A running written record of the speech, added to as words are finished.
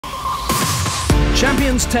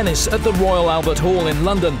Champions Tennis at the Royal Albert Hall in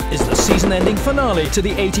London is the season-ending finale to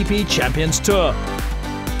the ATP Champions Tour.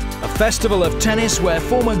 A festival of tennis where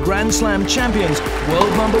former Grand Slam champions,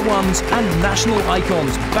 world #1s and national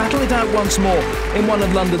icons battle it out once more in one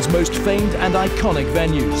of London's most famed and iconic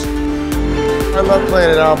venues. I love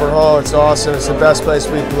playing at Albert Hall. It's awesome. It's the best place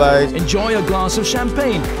we play. Enjoy a glass of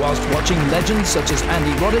champagne whilst watching legends such as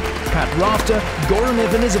Andy Roddick, Pat Rafter, Goran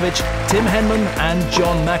Ivanisevic, Tim Henman and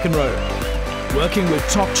John McEnroe. Working with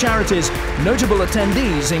top charities, notable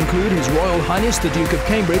attendees include His Royal Highness the Duke of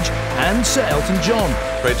Cambridge and Sir Elton John.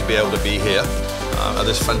 Great to be able to be here at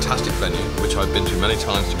this fantastic venue, which I've been to many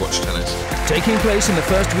times to watch tennis. Taking place in the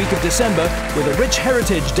first week of December, with a rich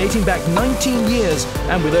heritage dating back 19 years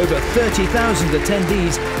and with over 30,000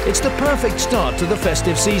 attendees, it's the perfect start to the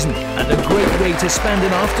festive season and a great way to spend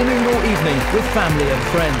an afternoon or evening with family and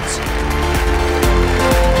friends.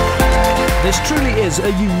 This truly is a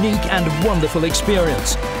unique and wonderful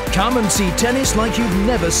experience. Come and see tennis like you've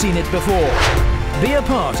never seen it before. Be a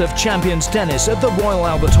part of Champions Tennis at the Royal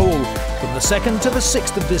Albert Hall from the 2nd to the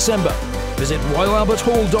 6th of December. Visit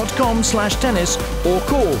royalalberthall.com/tennis or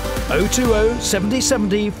call 020 70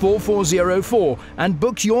 70 4404 and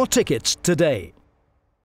book your tickets today.